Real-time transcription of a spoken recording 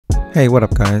Hey, what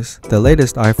up guys? The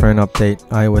latest iPhone update,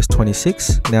 iOS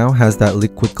 26, now has that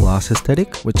liquid glass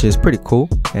aesthetic, which is pretty cool.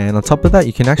 And on top of that,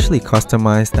 you can actually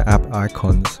customize the app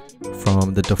icons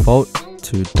from the default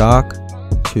to dark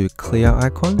to clear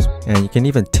icons, and you can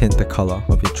even tint the color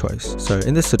of your choice. So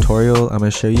in this tutorial, I'm going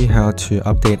to show you how to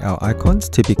update our icons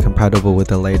to be compatible with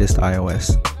the latest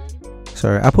iOS.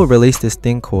 So Apple released this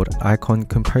thing called Icon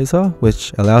Composer,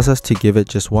 which allows us to give it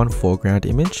just one foreground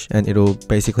image and it'll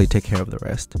basically take care of the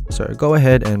rest. So go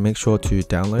ahead and make sure to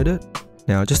download it.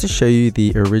 Now, just to show you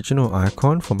the original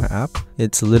icon for my app,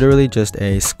 it's literally just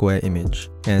a square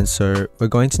image. And so we're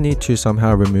going to need to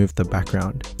somehow remove the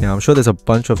background. Now, I'm sure there's a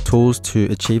bunch of tools to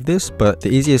achieve this, but the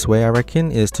easiest way I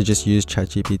reckon is to just use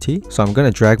ChatGPT. So I'm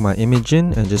going to drag my image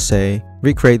in and just say,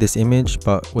 recreate this image,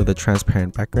 but with a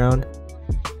transparent background.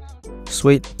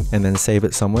 Sweet, and then save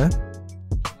it somewhere.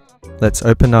 Let's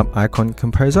open up Icon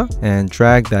Composer and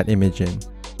drag that image in.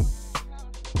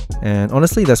 And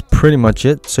honestly, that's pretty much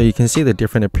it. So you can see the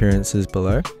different appearances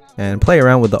below and play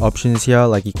around with the options here.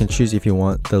 Like you can choose if you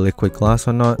want the liquid glass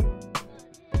or not.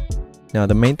 Now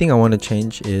the main thing I want to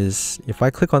change is if I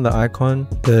click on the icon,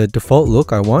 the default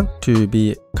look I want to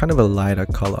be kind of a lighter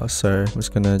color. So I'm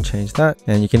just going to change that,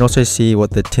 and you can also see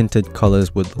what the tinted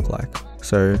colors would look like.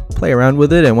 So play around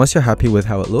with it, and once you're happy with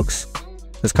how it looks,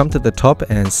 let's come to the top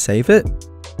and save it.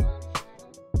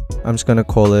 I'm just going to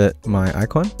call it my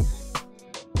icon.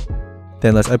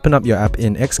 Then let's open up your app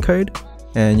in Xcode,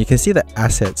 and you can see the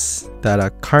assets that are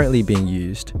currently being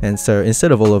used. And so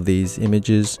instead of all of these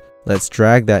images, let's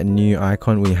drag that new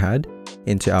icon we had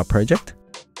into our project.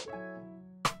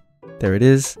 There it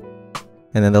is.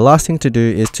 And then the last thing to do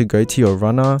is to go to your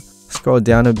runner, scroll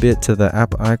down a bit to the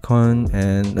app icon,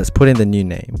 and let's put in the new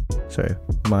name. So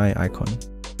my icon.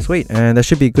 Sweet, and that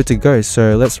should be good to go.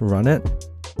 So let's run it.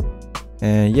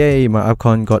 And yay, my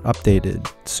icon got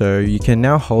updated. So you can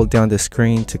now hold down the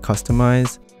screen to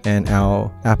customize, and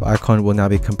our app icon will now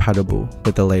be compatible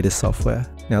with the latest software.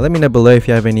 Now let me know below if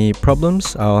you have any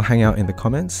problems. I'll hang out in the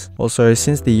comments. Also,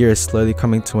 since the year is slowly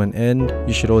coming to an end,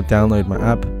 you should all download my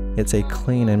app. It's a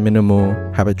clean and minimal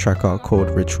habit tracker called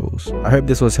Rituals. I hope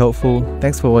this was helpful.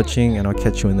 Thanks for watching, and I'll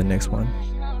catch you in the next one.